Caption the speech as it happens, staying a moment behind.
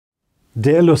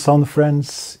Dear Lausanne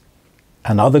friends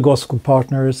and other gospel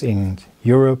partners in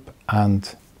Europe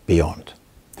and beyond.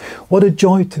 What a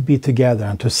joy to be together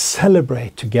and to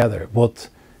celebrate together what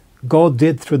God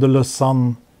did through the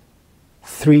Lausanne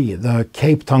 3, the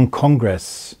Cape Town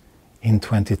Congress in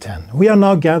 2010. We are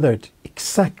now gathered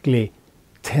exactly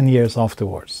 10 years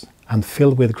afterwards and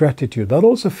filled with gratitude, but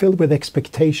also filled with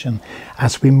expectation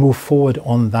as we move forward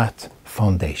on that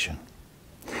foundation.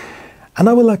 And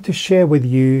I would like to share with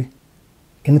you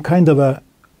in kind of a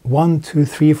 1, 2,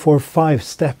 3, 4, 5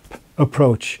 step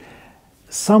approach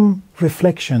some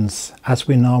reflections as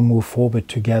we now move forward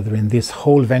together in this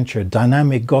whole venture,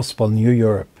 Dynamic Gospel New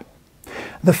Europe.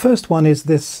 The first one is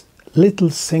this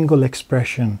little single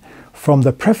expression from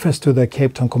the preface to the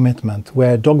Cape Town Commitment,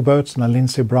 where Doug Burton and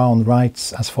Lindsay Brown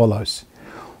writes as follows: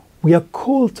 "We are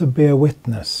called to bear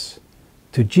witness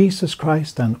to Jesus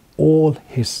Christ and all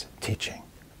his teaching."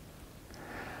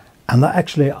 And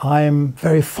actually I am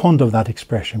very fond of that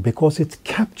expression because it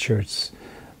captures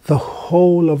the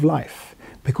whole of life.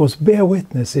 Because bear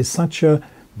witness is such a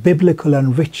biblical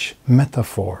and rich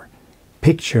metaphor,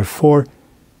 picture for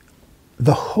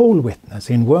the whole witness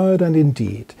in word and in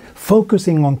deed,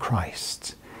 focusing on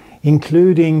Christ,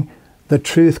 including the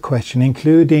truth question,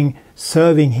 including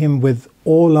serving him with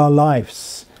all our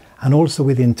lives, and also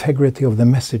with integrity of the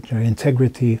messenger,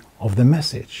 integrity of the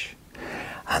message.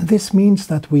 And this means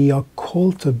that we are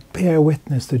called to bear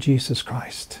witness to Jesus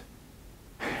Christ.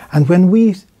 And when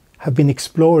we have been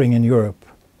exploring in Europe,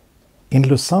 in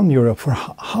Lausanne Europe, for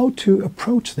how to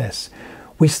approach this,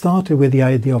 we started with the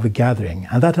idea of a gathering,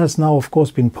 and that has now of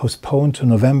course been postponed to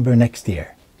November next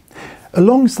year.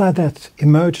 Alongside that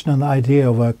emerged an idea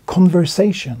of a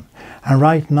conversation, and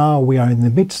right now we are in the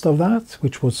midst of that,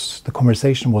 the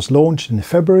conversation was launched in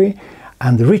February,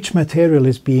 and the rich material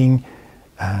is being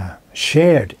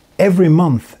shared every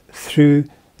month through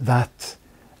that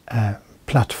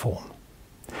platform.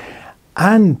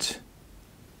 And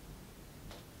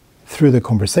through the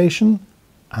conversation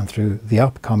and through the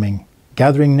upcoming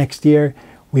gathering next year,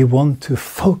 we want to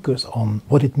focus on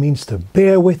what it means to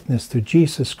bear witness to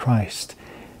Jesus Christ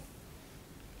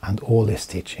and all his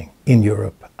teaching in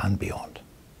Europe and beyond.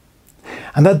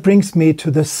 And that brings me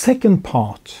to the second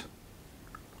part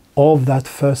of that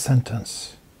first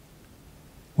sentence,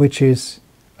 which is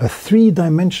a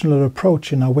three-dimensional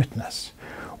approach in our witness.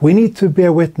 We need to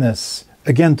bear witness,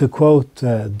 again to quote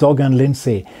Doug and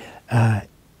Lindsay,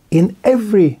 in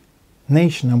every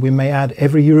nation, and we may add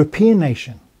every European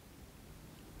nation.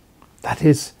 That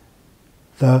is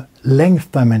the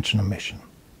length dimension of mission.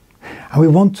 And we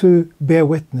want to bear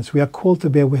witness, we are called to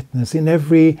bear witness in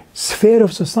every sphere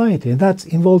of society, and that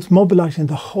involves mobilizing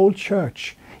the whole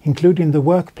church, including the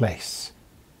workplace,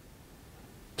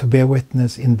 to bear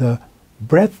witness in the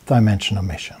breadth dimension of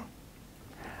mission.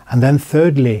 And then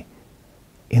thirdly,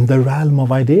 in the realm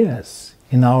of ideas,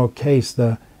 in our case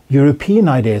the European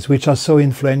ideas, which are so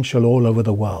influential all over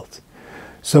the world.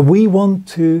 So we want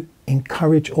to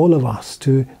encourage all of us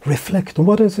to reflect on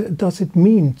what does it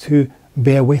mean to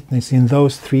bear witness in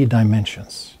those three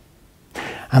dimensions.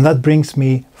 And that brings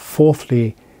me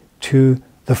fourthly to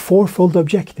the fourfold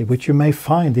objective, which you may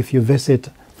find if you visit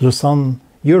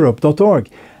lausanneeurope.org.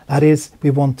 That is,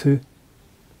 we want to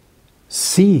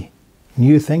see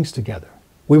new things together.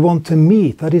 We want to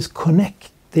meet, that is,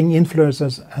 connecting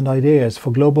influences and ideas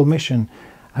for global mission,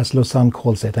 as Lausanne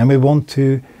calls it. And we want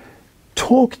to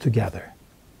talk together,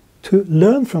 to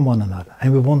learn from one another,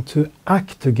 and we want to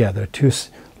act together to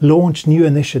launch new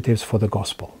initiatives for the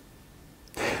gospel.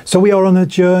 So we are on a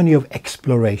journey of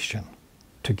exploration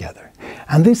together.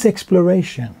 And this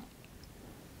exploration,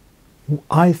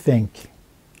 I think,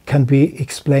 can be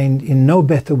explained in no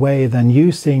better way than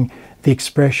using the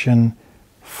expression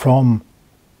from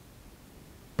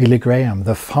Billy Graham,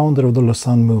 the founder of the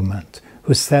Lausanne movement,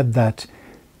 who said that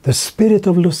the spirit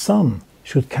of Lausanne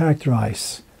should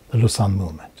characterize the Lausanne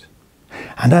movement.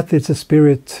 And that is a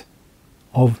spirit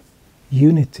of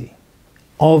unity,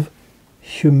 of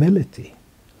humility,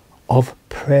 of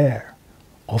prayer,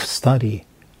 of study,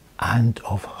 and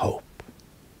of hope.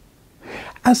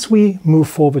 As we move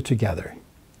forward together,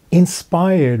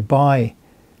 inspired by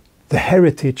the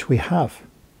heritage we have,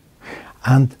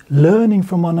 and learning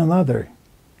from one another,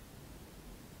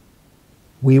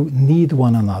 we need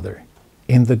one another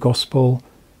in the gospel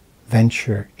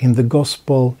venture, in the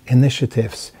gospel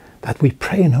initiatives that we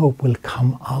pray and hope will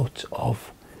come out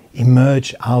of,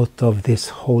 emerge out of this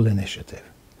whole initiative.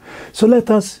 So let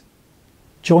us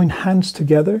join hands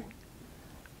together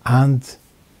and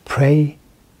pray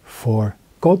for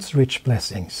God's rich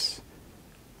blessings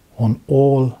on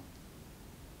all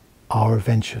our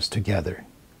ventures together.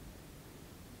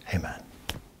 Amen.